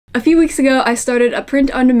A few weeks ago, I started a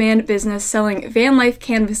print-on-demand business selling van life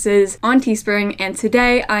canvases on Teespring, and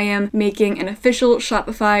today I am making an official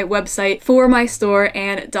Shopify website for my store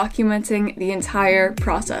and documenting the entire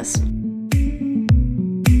process.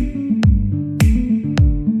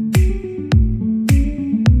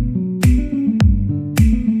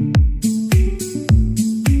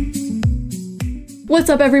 What's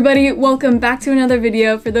up everybody? Welcome back to another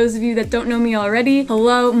video. For those of you that don't know me already,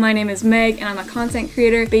 hello, my name is Meg and I'm a content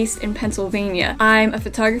creator based in Pennsylvania. I'm a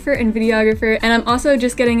photographer and videographer, and I'm also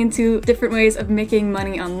just getting into different ways of making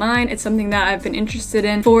money online. It's something that I've been interested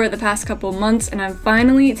in for the past couple months and I'm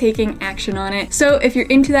finally taking action on it. So if you're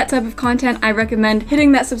into that type of content, I recommend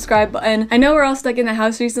hitting that subscribe button. I know we're all stuck in the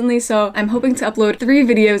house recently, so I'm hoping to upload 3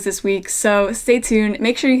 videos this week, so stay tuned.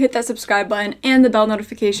 Make sure you hit that subscribe button and the bell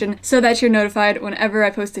notification so that you're notified whenever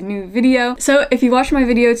I post a new video. So if you watched my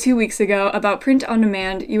video 2 weeks ago about print on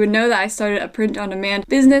demand, you would know that I started a print on demand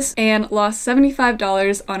business and lost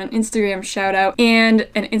 $75 on an Instagram shout out and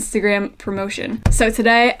an Instagram promotion. So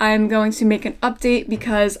today I'm going to make an update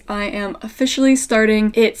because I am officially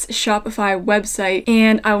starting its Shopify website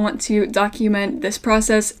and I want to document this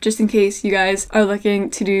process just in case you guys are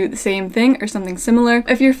looking to do the same thing or something similar.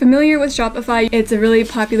 If you're familiar with Shopify, it's a really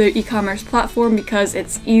popular e-commerce platform because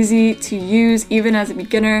it's easy to use even as a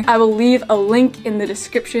beginner. I will leave a link in the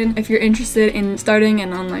description if you're interested in starting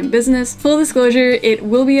an online business. Full disclosure, it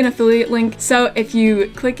will be an affiliate link, so if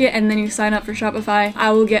you click it and then you sign up for Shopify,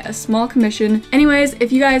 I will get a small commission. Anyways,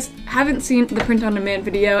 if you guys haven't seen the print on demand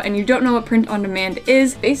video and you don't know what print on demand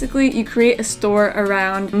is, basically you create a store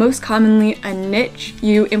around, most commonly, a niche.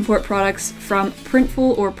 You import products from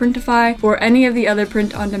Printful or Printify or any of the other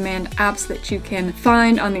print on demand apps that you can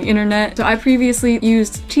find on the internet. So I previously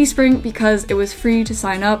used Teespring because it was free to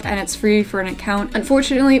sign up and it's free for an account.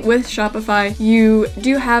 Unfortunately, with Shopify, you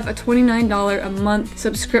do have a $29 a month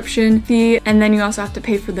subscription fee, and then you also have to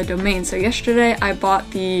pay for the domain. So yesterday I bought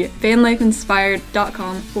the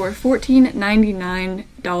vanlifeinspired.com for $14.99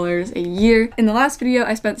 a year. In the last video,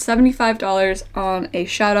 I spent $75 on a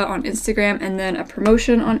shout out on Instagram and then a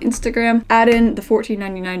promotion on Instagram. Add in the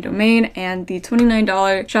 $14.99 domain and the $29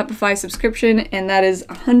 Shopify subscription, and that is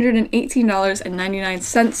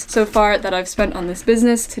 $118.99 so far that I've spent on this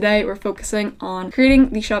business. Today, we're focusing on creating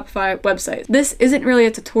the Shopify website. This isn't really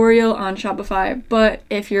a tutorial on Shopify, but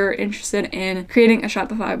if you're interested in creating a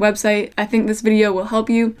Shopify website, I think this video will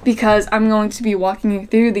help you because I'm going to be walking you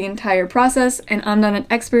through the entire process, and I'm not an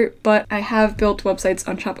expert, but I have built websites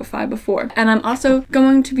on Shopify before. And I'm also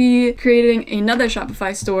going to be creating another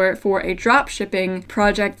Shopify store for a drop shipping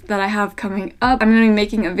project that I have coming up. I'm going to be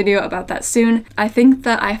making a video about that soon. I think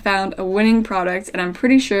that I found a winning product, and I'm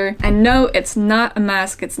pretty sure, and no, it's not a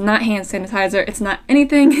mask, it's not hand sanitizer, it's not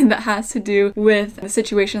anything that has to do with the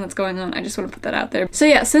situation that's going on. I just want to put that out there. So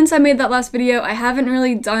yeah, since I made that last video, I haven't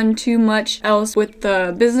really done too much else with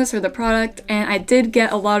the business or the product, and I did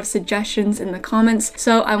get a lot of suggestions in the comments.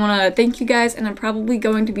 So I want to thank you guys, and I'm probably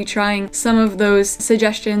going to be trying some of those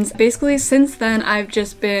suggestions. Basically, since then, I've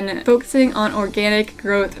just been focusing on organic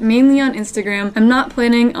growth, mainly on Instagram. I'm not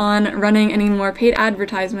planning on running any more paid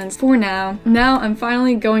advertisements for now. Now I'm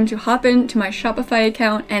finally going to hop into my Shopify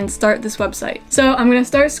account and start this website. So I'm going to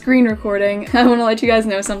start screen recording. I want to let you guys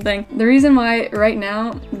know something. The reason why right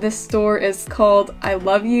now this store is called I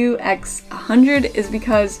Love You X 100 is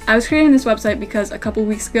because I was creating this website because a couple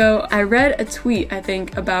weeks ago I read a tweet, I think,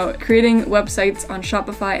 about creating websites on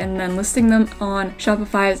Shopify and then listing them on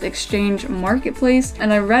Shopify's exchange marketplace,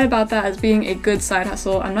 and I read about that as being a good side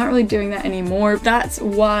hustle. I'm not really doing that anymore. That's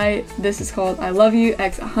why this is called I Love You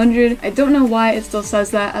X 100. I don't know why it still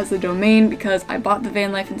says that as the domain because I bought the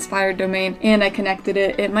Van Life Inspired domain and I connected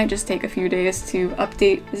it. It might just take a few days to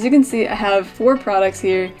update. As you can see, I have 4 products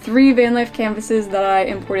here, 3 van life canvases that I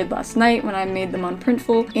imported last night when I made them on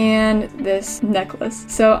Printful, and this necklace.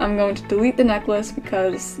 So I'm going to delete the necklace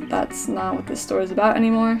because that's not what this store is about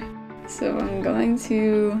anymore. So I'm going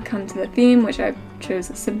to come to the theme, which I chose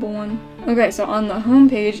a simple one. Okay, so on the home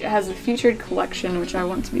page, it has a featured collection, which I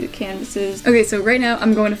want to be the canvases. Okay, so right now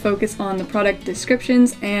I'm going to focus on the product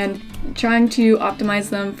descriptions and trying to optimize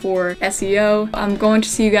them for SEO. I'm going to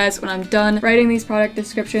see you guys when I'm done writing these product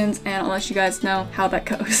descriptions, and I'll let you guys know how that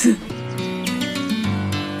goes.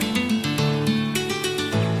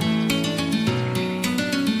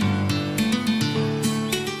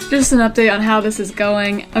 Just an update on how this is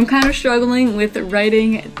going. I'm kind of struggling with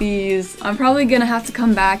writing these. I'm probably gonna have to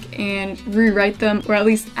come back and rewrite them, or at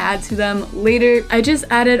least add to them later. I just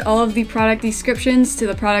added all of the product descriptions to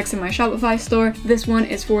the products in my Shopify store. This one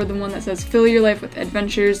is for the one that says fill your life with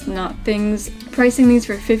adventures, not things. Pricing these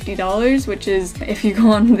for $50, which is, if you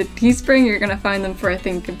go on the Teespring, you're gonna find them for I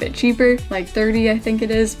think a bit cheaper, like $30 I think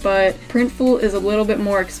it is, but Printful is a little bit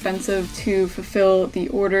more expensive to fulfill the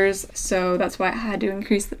orders, so that's why I had to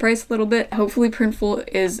increase the price a little bit. Hopefully Printful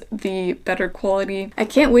is the better quality. I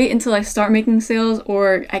can't wait until I start making sales,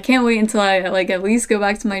 or I can't wait until I like at least go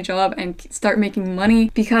back to my job and start making money,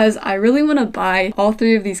 because I really want to buy all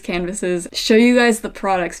 3 of these canvases, show you guys the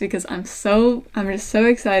products, because I'm just so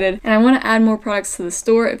excited, and I want to add more products to the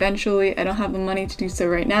store eventually. I don't have the money to do so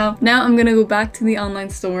right now. Now I'm gonna go back to the online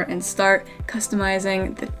store and start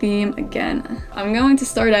customizing the theme again. I'm going to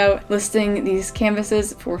start out listing these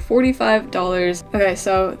canvases for $45. Okay,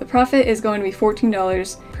 so the profit is going to be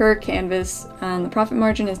 $14 per canvas. The profit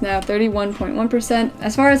margin is now 31.1%.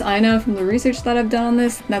 As far as I know from the research that I've done on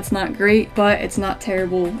this, that's not great, but it's not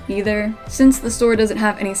terrible either. Since the store doesn't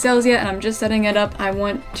have any sales yet and I'm just setting it up, I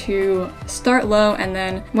want to start low, and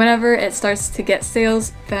then whenever it starts to get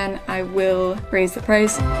sales, then I will raise the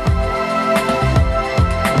price.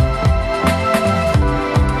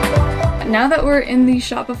 Now that we're in the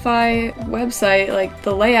Shopify website, like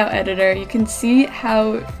the layout editor, you can see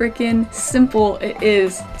how freaking simple it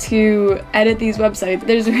is to edit these websites.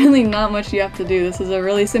 There's really not much you have to do. This is a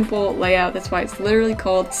really simple layout. That's why it's literally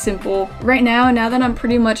called simple. Right now that I'm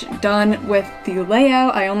pretty much done with the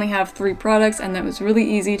layout, I only have 3 products, and that was really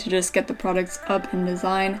easy to just get the products up in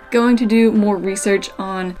design. Going to do more research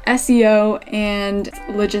on SEO and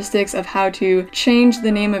logistics of how to change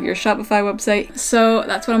the name of your Shopify website. So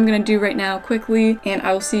that's what I'm gonna do right now quickly, and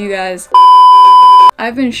I will see you guys.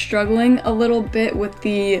 I've been struggling a little bit with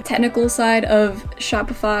the technical side of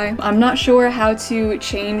Shopify. I'm not sure how to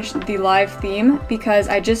change the live theme because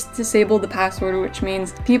I just disabled the password, which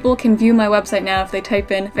means people can view my website now if they type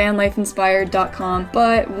in vanlifeinspired.com.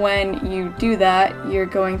 But when you do that, you're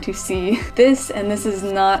going to see this, and this is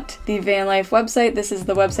not the Van Life website. This is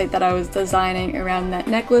the website that I was designing around that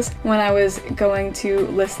necklace when I was going to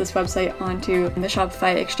list this website onto the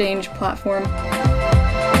Shopify Exchange platform.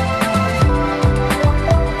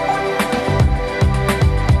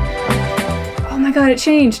 Oh my god, it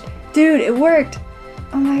changed! Dude, it worked!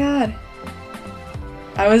 Oh my god.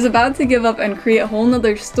 I was about to give up and create a whole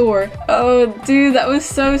nother store. Oh dude, that was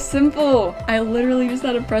so simple! I literally just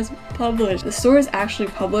had to press publish. The store is actually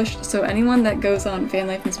published, so anyone that goes on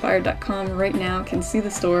vanlifeinspired.com right now can see the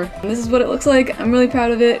store. And this is what it looks like. I'm really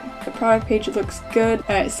proud of it. The product page looks good.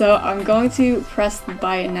 Alright, so I'm going to press the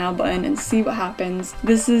buy it now button and see what happens.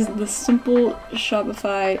 This is the simple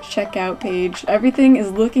Shopify checkout page. Everything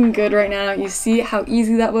is looking good right now. You see how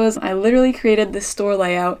easy that was? I literally created this store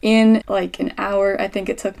layout in like an hour, I think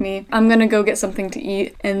it took me. I'm gonna go get something to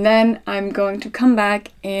eat, and then I'm going to come back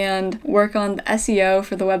and work on the SEO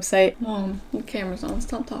for the website. Mom, the camera's on.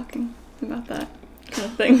 Stop talking about that kind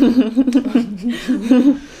of thing.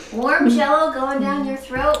 Warm jello going down your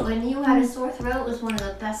throat when you had a sore throat was one of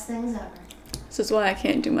the best things ever. This is why I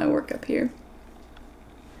can't do my work up here.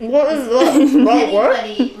 What is that? That work?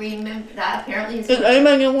 Anybody remember that? Apparently, Is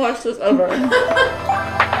anybody gonna watch this ever?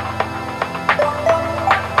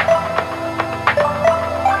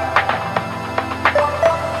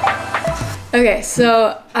 Okay,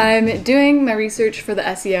 so I'm doing my research for the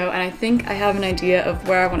SEO, and I think I have an idea of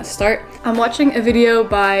where I want to start. I'm watching a video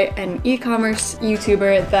by an e-commerce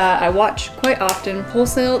YouTuber that I watch quite often,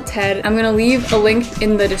 Wholesale Ted. I'm gonna leave a link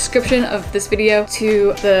in the description of this video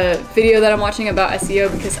to the video that I'm watching about SEO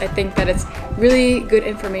because I think that it's really good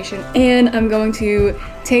information, and I'm going to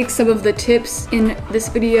take some of the tips in this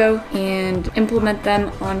video and implement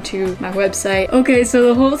them onto my website. Okay, so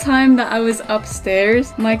the whole time that I was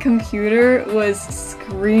upstairs, my computer was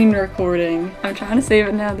screen recording. I'm trying to save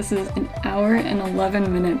it now. This is an hour and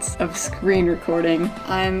 11 minutes of screen recording.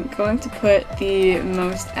 I'm going to put the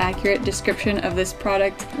most accurate description of this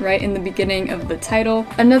product right in the beginning of the title.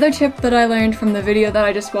 Another tip that I learned from the video that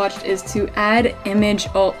I just watched is to add image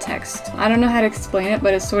alt text. I don't know how to explain it,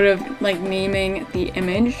 but it's sort of like naming the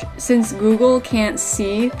image. Since Google can't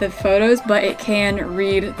see the photos, but it can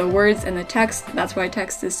read the words and the text, that's why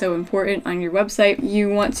text is so important on your website. You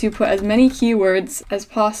want to put as many keywords as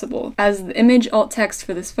possible. As the image alt text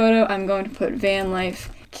for this photo, I'm going to put van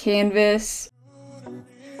life canvas.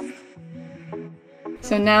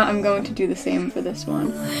 So now I'm going to do the same for this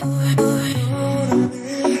one.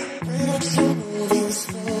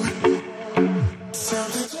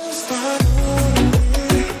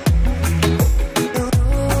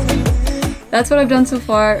 that's what I've done so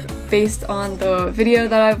far based on the video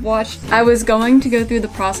that I've watched. I was going to go through the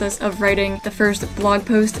process of writing the first blog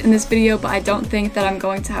post in this video, but I don't think that I'm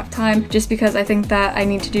going to have time just because I think that I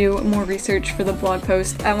need to do more research for the blog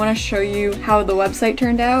post. I want to show you how the website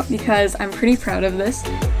turned out because I'm pretty proud of this.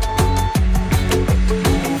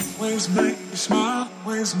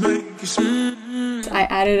 I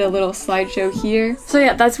added a little slideshow here. So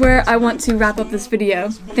yeah, that's where I want to wrap up this video.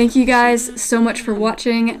 Thank you guys so much for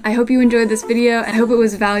watching. I hope you enjoyed this video and I hope it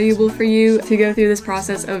was valuable for you to go through this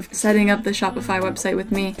process of setting up the Shopify website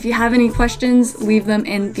with me. If you have any questions, leave them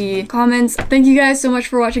in the comments. Thank you guys so much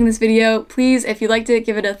for watching this video. Please, if you liked it,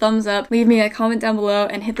 give it a thumbs up, leave me a comment down below,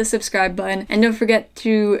 and hit the subscribe button. And don't forget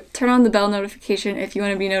to turn on the bell notification if you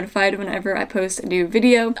want to be notified whenever I post a new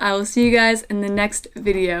video. I will see you guys in the next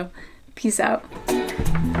video. Peace out.